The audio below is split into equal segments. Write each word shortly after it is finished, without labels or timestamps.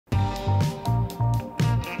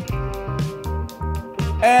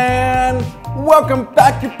And welcome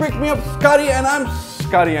back to Pick Me Up Scottie, and I'm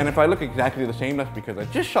Scottie. And if I look exactly the same, that's because I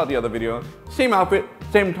just shot the other video, same outfit,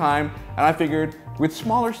 same time, and I figured with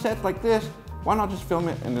smaller sets like this, why not just film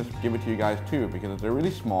it and just give it to you guys too, because they're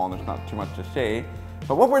really small and there's not too much to say.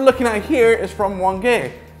 But what we're looking at here is from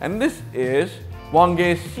WANGE, and this is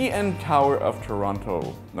WANGE's CN Tower of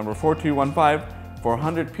Toronto, number 4215,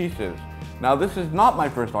 400 pieces. Now this is not my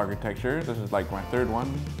first architecture, this is like my third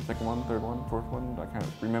one, second one, third one, fourth one, I can't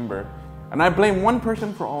remember. And I blame one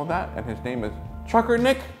person for all of that, and his name is Trucker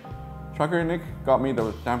Nick. Trucker Nick got me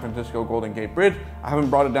the San Francisco Golden Gate Bridge. I haven't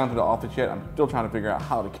brought it down to the office yet, I'm still trying to figure out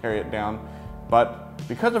how to carry it down. But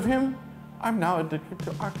because of him, I'm now addicted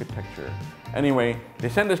to architecture. Anyway, they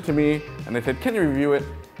sent this to me, and they said, can you review it?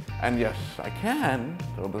 And yes, I can,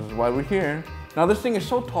 so this is why we're here. Now this thing is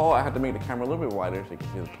so tall, I had to make the camera a little bit wider so you can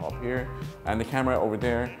see the top here. And the camera over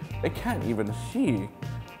there, they can't even see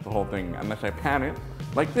the whole thing unless I pan it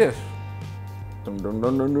like this.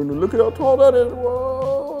 Look at how tall that is,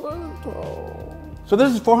 whoa, that is tall. So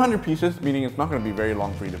this is 400 pieces, meaning it's not gonna be very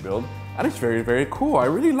long for you to build. And it's very, very cool, I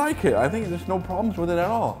really like it. I think there's no problems with it at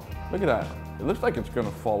all. Look at that, it looks like it's gonna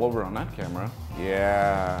fall over on that camera.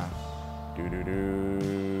 Yeah,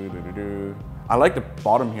 do-do-do. I like the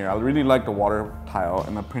bottom here. I really like the water tile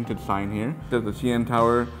and the printed sign here. There's the CN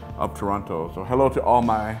Tower of Toronto. So hello to all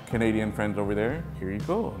my Canadian friends over there. Here you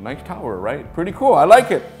go, nice tower, right? Pretty cool, I like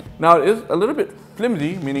it. Now it is a little bit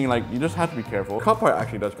flimsy, meaning like you just have to be careful. The top part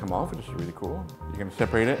actually does come off, which is really cool. You can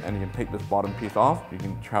separate it and you can take this bottom piece off. You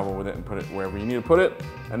can travel with it and put it wherever you need to put it,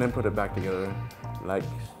 and then put it back together like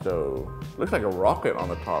so. Looks like a rocket on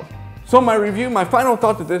the top. So my review, my final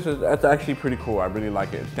thoughts of this is that's actually pretty cool. I really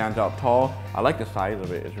like it. It stands out tall. I like the size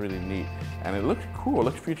of it. It's really neat. And it looks cool. It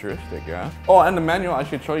looks futuristic, yeah? Oh, and the manual I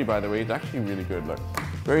should show you, by the way, it's actually really good. Look,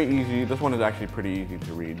 very easy. This one is actually pretty easy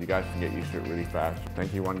to read. You guys can get used to it really fast.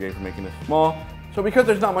 Thank you, WANGE, for making this small. So because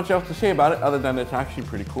there's not much else to say about it other than it's actually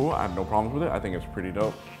pretty cool, I have no problems with it. I think it's pretty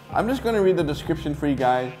dope. I'm just gonna read the description for you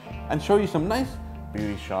guys and show you some nice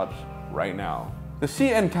beauty shots right now. The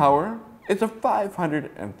CN Tower, it's a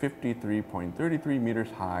 553.33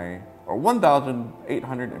 meters high, or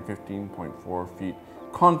 1,815.4 feet,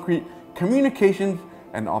 concrete communications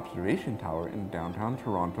and observation tower in downtown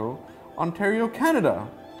Toronto, Ontario, Canada.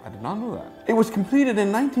 I did not know that. It was completed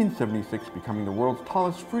in 1976, becoming the world's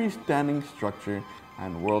tallest freestanding structure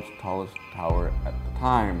and world's tallest tower at the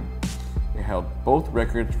time. It held both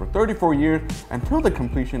records for 34 years until the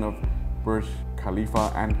completion of Burj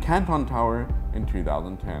Khalifa and Canton Tower in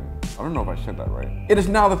 2010. I don't know if I said that right. It is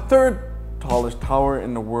now the third tallest tower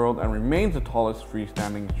in the world and remains the tallest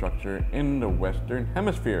freestanding structure in the Western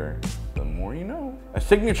Hemisphere. The more you know. A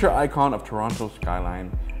signature icon of Toronto's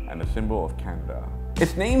skyline and a symbol of Canada.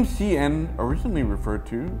 Its name CN originally referred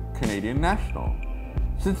to Canadian National.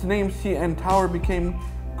 Since the name CN Tower became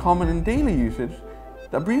common in daily usage,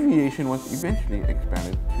 the abbreviation was eventually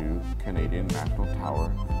expanded to Canadian National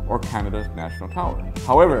Tower or Canada's National Tower.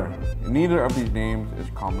 However, neither of these names is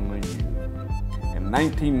commonly used. In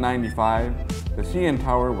 1995, the CN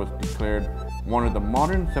Tower was declared one of the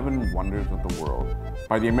modern 7 wonders of the world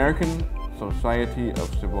by the American Society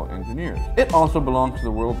of Civil Engineers. It also belongs to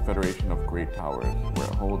the World Federation of Great Towers, where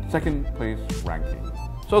it holds second place ranking.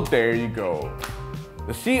 So there you go.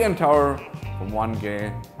 The CN Tower from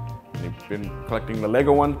WANGE. They've been collecting the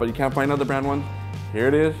Lego ones, but you can't find other brand ones. Here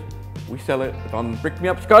it is. We sell it. It's on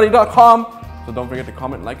brickmeupscottie.com. So don't forget to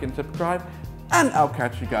comment, like, and subscribe. And I'll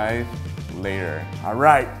catch you guys later. All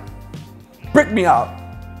right. Brick me out.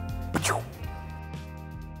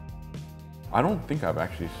 I don't think I've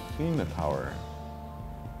actually seen the tower.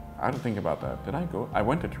 I have to think about that. Did I go? I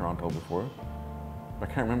went to Toronto before. But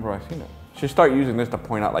I can't remember if I've seen it. Should start using this to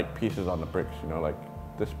point out like pieces on the bricks, you know, like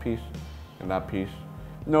this piece and that piece.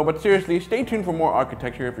 No, but seriously, stay tuned for more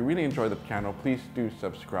architecture. If you really enjoy the channel, please do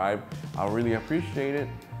subscribe. I'll really appreciate it.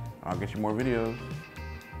 I'll get you more videos.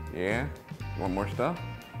 Yeah? You want more stuff?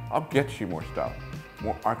 I'll get you more stuff.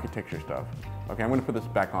 More architecture stuff. Okay, I'm gonna put this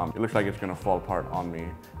back on. It looks like it's gonna fall apart on me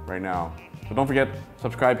right now. So don't forget,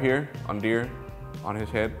 subscribe here on Deer, on his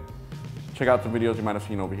head. Check out some videos you might have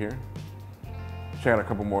seen over here. Check out a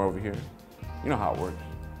couple more over here. You know how it works.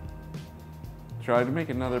 Should I make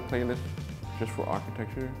another playlist just for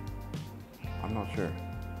architecture? I'm not sure.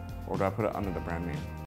 Or do I put it under the brand name?